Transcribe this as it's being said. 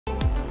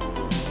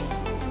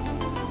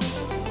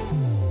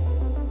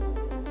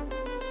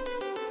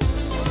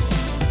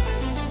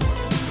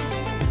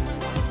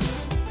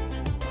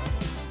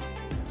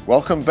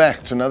Welcome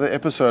back to another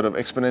episode of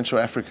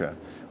Exponential Africa,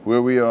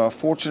 where we are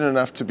fortunate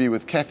enough to be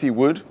with Cathie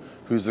Wood,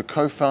 who's the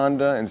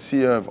co-founder and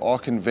CEO of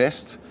Ark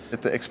Invest,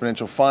 at the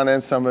Exponential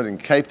Finance Summit in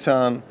Cape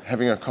Town,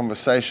 having a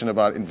conversation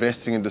about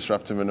investing in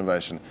disruptive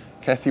innovation.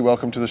 Cathie,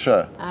 welcome to the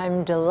show.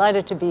 I'm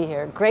delighted to be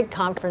here. Great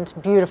conference,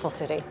 beautiful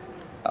city.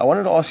 I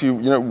wanted to ask you,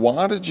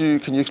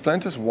 can you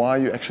explain to us why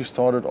you actually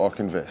started Ark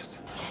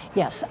Invest?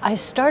 Yes, I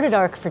started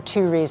Ark for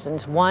two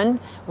reasons. One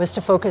was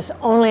to focus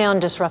only on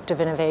disruptive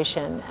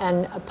innovation.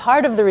 And a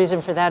part of the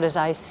reason for that is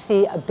I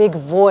see a big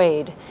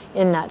void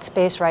in that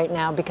space right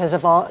now because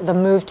of all the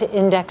move to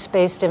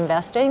index-based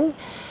investing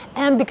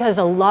and because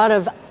a lot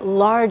of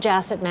large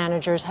asset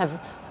managers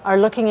are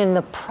looking in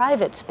the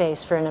private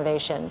space for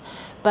innovation.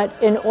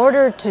 But in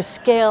order to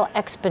scale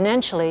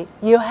exponentially,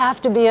 you have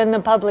to be in the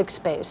public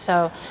space.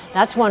 So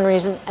that's one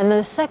reason. And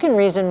the second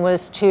reason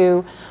was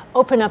to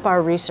open up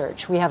our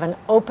research. We have an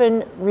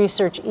open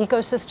research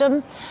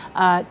ecosystem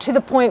to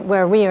the point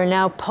where we are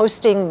now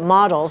posting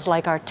models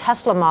like our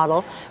Tesla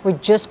model we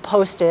just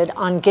posted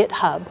on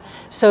GitHub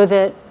so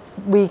that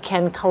we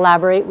can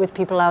collaborate with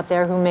people out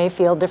there who may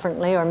feel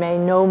differently or may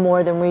know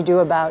more than we do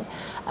about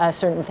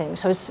certain things.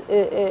 So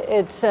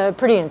it's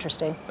pretty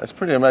interesting. That's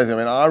pretty amazing. I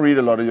mean, I read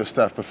a lot of your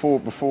stuff.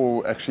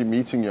 Before actually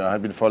meeting you, I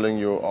had been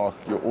following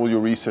all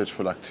your research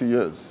for like 2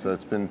 years. So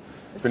it's been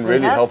really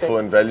helpful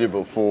and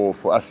valuable for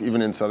us,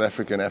 even in South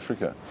Africa and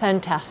Africa.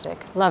 Fantastic.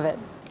 Love it.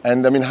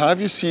 And I mean, how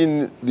have you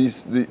seen the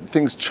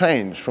things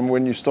change from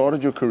when you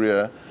started your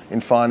career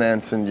in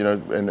finance and,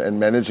 and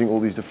managing all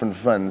these different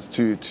funds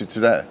to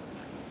today?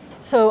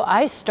 So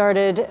I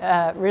started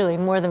really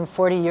more than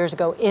 40 years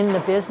ago in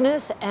the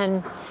business,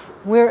 and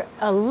we're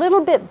a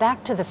little bit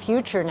back to the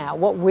future now.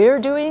 What we're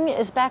doing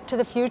is back to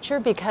the future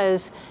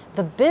because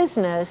the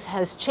business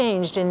has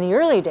changed. In the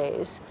early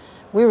days,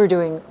 we were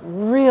doing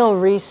real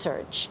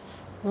research,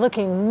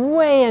 looking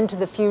way into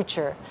the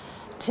future.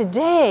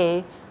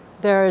 Today,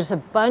 there's a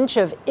bunch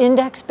of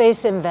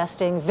index-based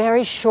investing,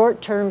 very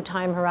short-term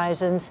time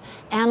horizons,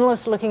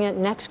 analysts looking at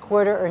next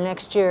quarter or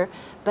next year,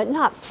 but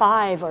not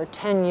 5 or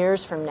 10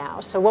 years from now.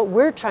 So what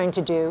we're trying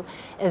to do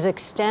is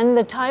extend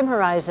the time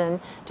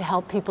horizon to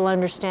help people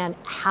understand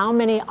how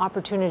many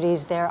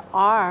opportunities there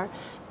are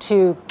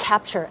to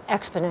capture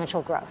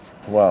exponential growth.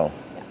 Wow.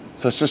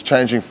 So it's just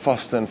changing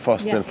faster and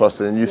faster and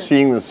faster, and you're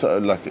seeing this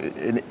like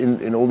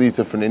in all these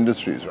different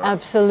industries, right?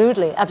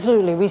 Absolutely,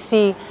 absolutely. We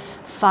see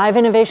 5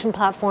 innovation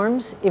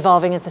platforms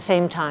evolving at the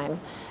same time.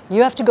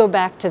 You have to go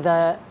back to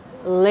the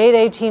late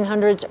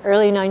 1800s,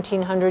 early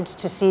 1900s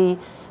to see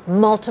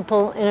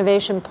multiple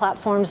innovation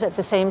platforms at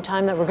the same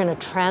time that we're going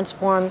to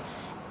transform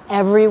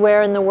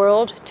everywhere in the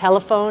world: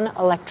 telephone,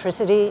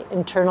 electricity,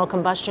 internal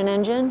combustion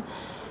engine.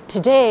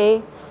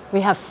 Today,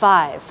 we have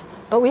 5,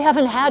 but we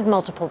haven't had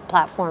multiple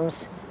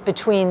platforms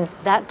between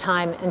that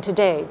time and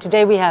today.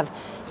 Today we have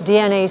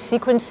DNA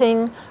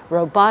sequencing,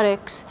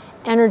 robotics,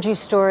 energy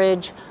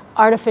storage,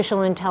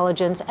 artificial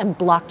intelligence, and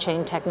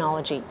blockchain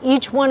technology.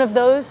 Each one of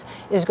those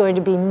is going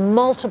to be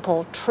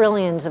multiple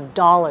trillions of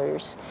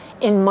dollars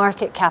in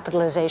market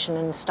capitalization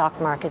in the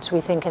stock markets,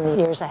 we think, in the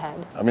years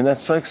ahead. I mean,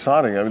 that's so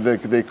exciting. I mean,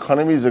 the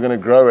economies are going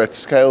to grow at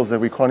scales that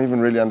we can't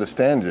even really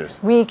understand yet.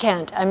 We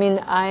can't. I mean,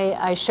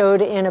 I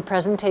showed in a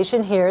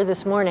presentation here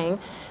this morning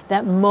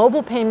that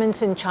mobile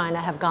payments in China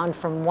have gone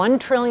from $1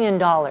 trillion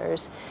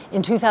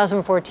in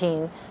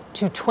 2014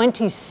 to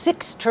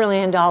 $26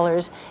 trillion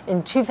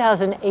in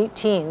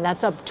 2018.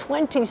 That's up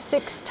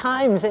 26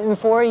 times in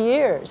 4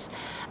 years.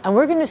 And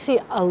we're going to see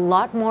a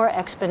lot more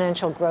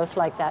exponential growth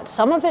like that.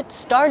 Some of it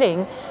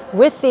starting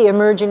with the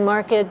emerging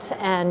markets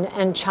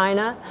and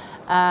China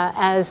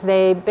as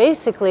they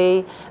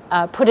basically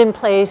put in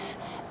place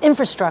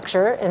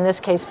infrastructure, in this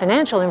case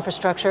financial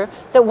infrastructure,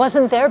 that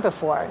wasn't there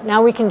before.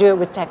 Now we can do it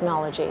with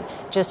technology.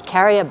 Just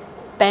carry a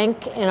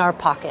bank in our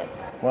pocket.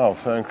 Wow,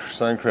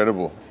 so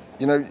incredible.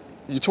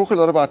 You talk a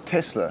lot about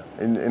Tesla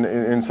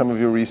in some of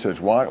your research.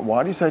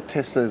 Why do you say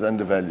Tesla is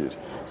undervalued?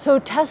 So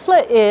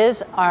Tesla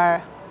is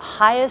our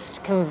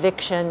highest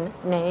conviction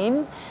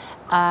name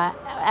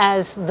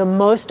as the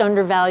most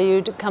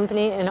undervalued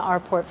company in our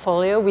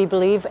portfolio, we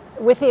believe,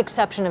 with the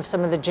exception of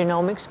some of the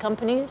genomics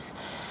companies.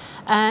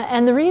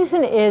 And the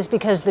reason is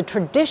because the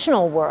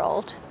traditional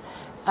world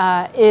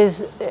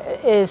is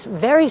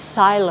very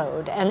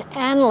siloed, and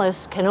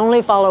analysts can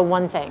only follow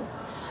one thing.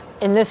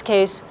 In this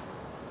case,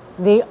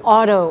 the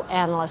auto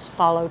analysts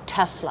follow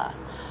Tesla.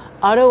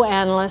 Auto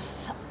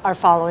analysts are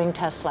following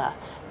Tesla.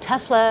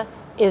 Tesla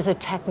is a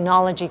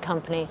technology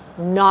company,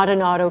 not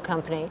an auto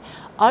company.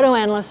 Auto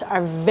analysts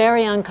are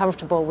very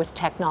uncomfortable with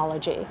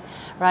technology,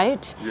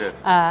 right? Yes.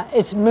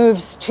 It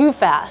moves too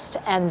fast,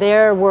 and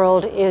their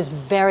world is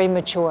very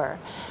mature.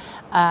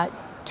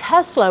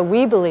 Tesla,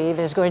 we believe,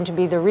 is going to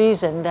be the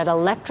reason that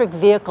electric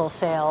vehicle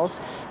sales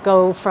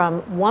go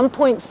from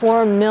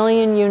 1.4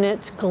 million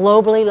units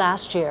globally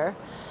last year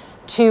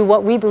to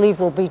what we believe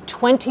will be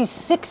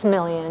 26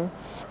 million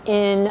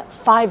in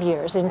 5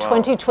 years, in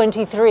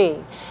 2023.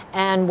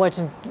 And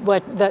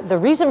the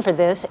reason for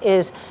this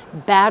is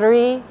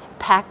battery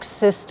pack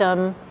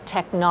system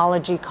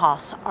technology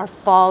costs are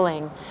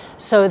falling,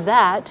 so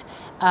that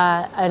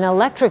an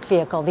electric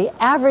vehicle, the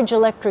average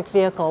electric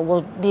vehicle,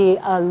 will be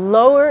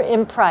lower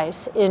in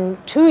price in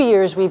 2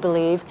 years, we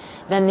believe,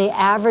 than the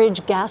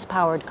average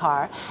gas-powered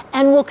car,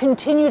 and will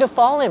continue to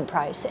fall in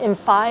price. In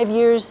 5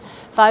 years,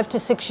 5 to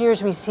 6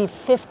 years, we see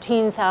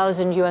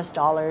 $15,000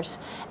 US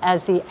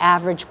as the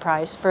average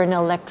price for an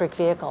electric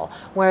vehicle,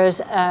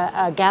 whereas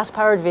a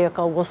gas-powered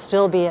vehicle will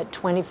still be at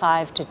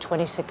 $25,000 to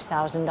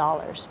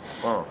 $26,000.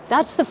 Wow.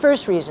 That's the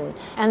first reason.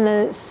 And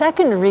the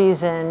second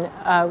reason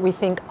we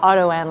think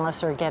auto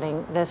analysts are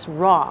getting this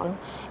wrong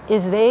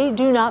is they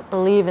do not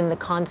believe in the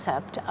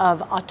concept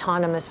of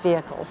autonomous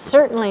vehicles,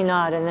 certainly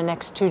not in the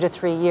next 2 to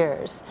 3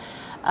 years.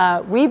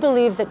 We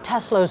believe that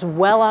Tesla is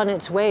well on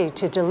its way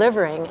to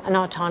delivering an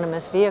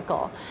autonomous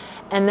vehicle,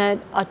 and that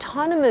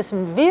autonomous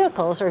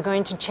vehicles are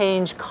going to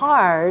change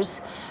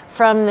cars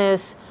from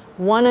this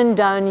one and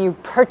done, you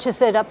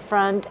purchase it up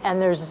front and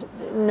there's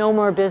no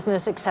more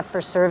business except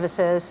for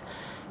services,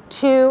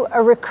 to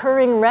a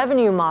recurring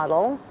revenue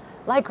model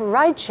like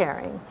ride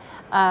sharing.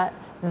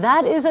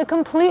 That is a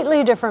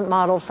completely different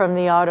model from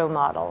the auto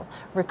model.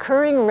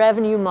 Recurring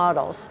revenue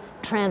models,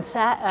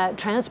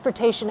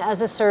 transportation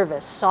as a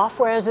service,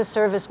 software as a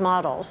service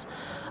models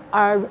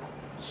are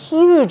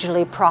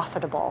hugely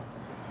profitable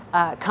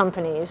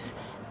companies.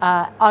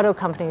 Auto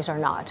companies are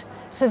not.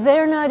 So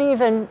they're not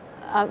even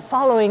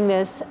following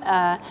this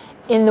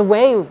in the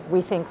way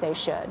we think they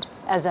should,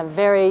 as a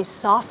very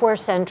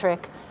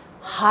software-centric,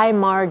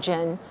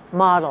 high-margin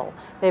model.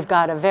 They've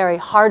got a very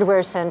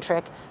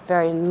hardware-centric,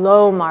 very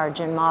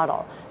low-margin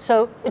model.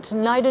 So it's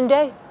night and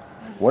day.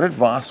 What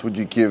advice would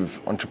you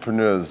give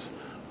entrepreneurs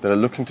that are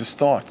looking to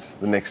start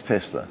the next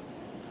Tesla?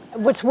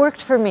 What's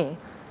worked for me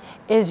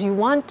is you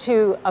want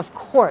to, of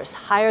course,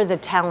 hire the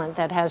talent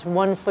that has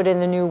one foot in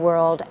the new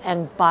world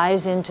and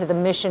buys into the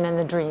mission and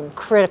the dream.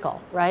 Critical,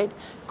 right?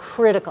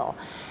 Critical.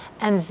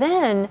 And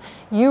then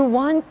you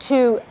want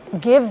to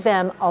give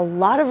them a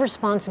lot of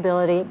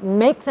responsibility,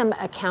 make them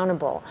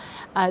accountable.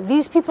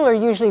 These people are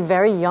usually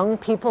very young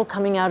people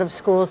coming out of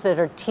schools that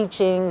are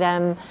teaching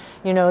them,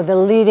 you know, the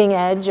leading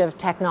edge of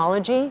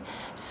technology.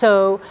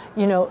 So,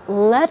 you know,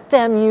 let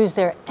them use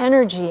their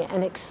energy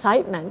and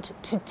excitement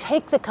to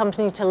take the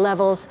company to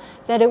levels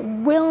that it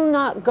will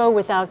not go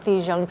without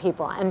these young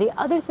people. And the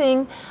other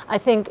thing, I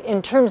think,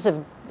 in terms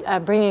of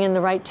bringing in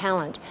the right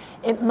talent,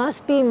 it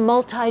must be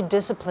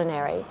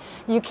multidisciplinary.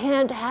 You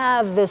can't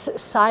have this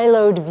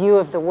siloed view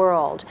of the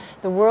world.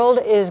 The world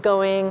is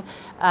going,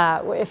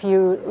 if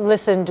you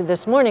listened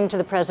this morning to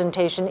the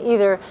presentation,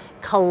 either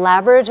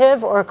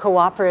collaborative or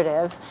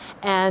cooperative,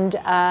 and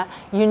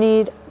you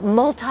need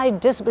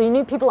multidisciplinary. You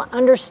need people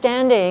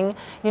understanding.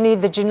 You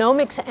need the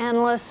genomics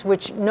analyst,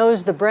 which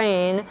knows the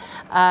brain,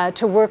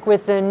 to work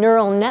with the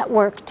neural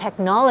network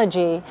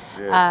technology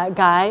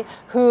guy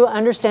who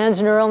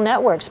understands neural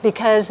networks,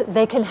 because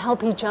they can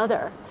help each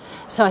other.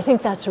 So I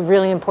think that's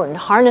really important.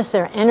 Harness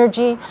their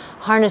energy,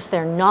 harness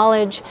their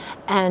knowledge,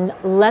 and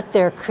let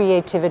their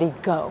creativity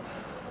go.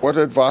 What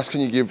advice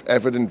can you give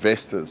avid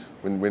investors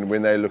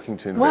when they're looking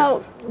to invest? Well,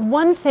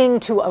 one thing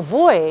to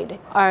avoid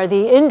are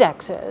the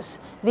indexes.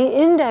 The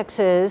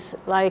indexes,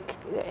 like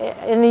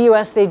in the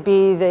US, they'd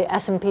be the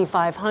S&P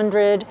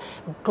 500,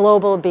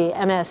 global would be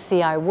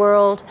MSCI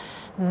World.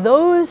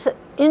 Those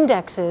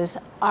indexes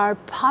are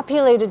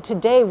populated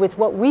today with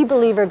what we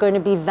believe are going to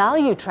be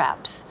value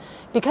traps,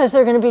 because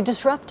they're going to be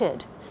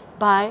disrupted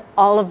by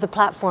all of the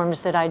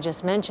platforms that I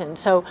just mentioned.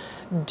 So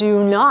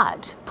do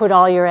not put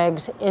all your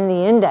eggs in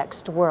the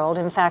indexed world.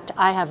 In fact,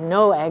 I have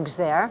no eggs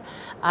there.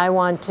 I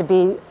want to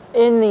be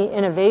in the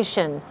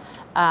innovation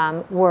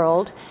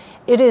world.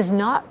 It is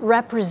not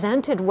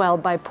represented well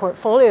by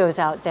portfolios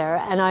out there,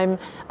 and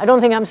I don't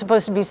think I'm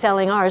supposed to be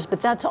selling ours,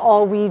 but that's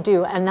all we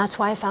do, and that's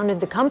why I founded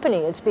the company.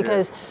 It's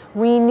because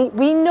we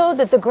know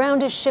that the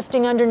ground is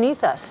shifting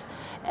underneath us.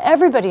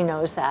 Everybody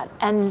knows that,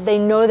 and they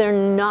know they're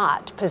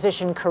not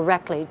positioned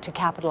correctly to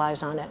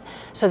capitalize on it.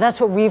 So that's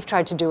what we've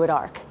tried to do at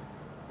Ark.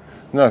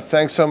 No,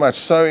 thanks so much.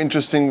 So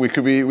interesting. We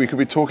could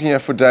be talking here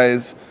for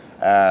days.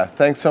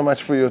 Thanks so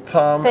much for your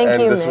time. Thank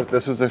you, Mick.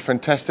 This was a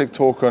fantastic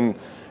talk on,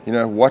 you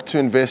know, what to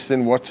invest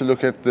in, what to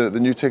look at, the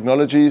new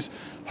technologies.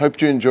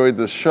 Hope you enjoyed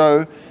this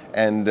show,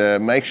 and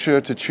make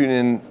sure to tune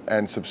in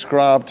and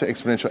subscribe to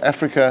Exponential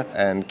Africa,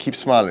 and keep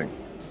smiling.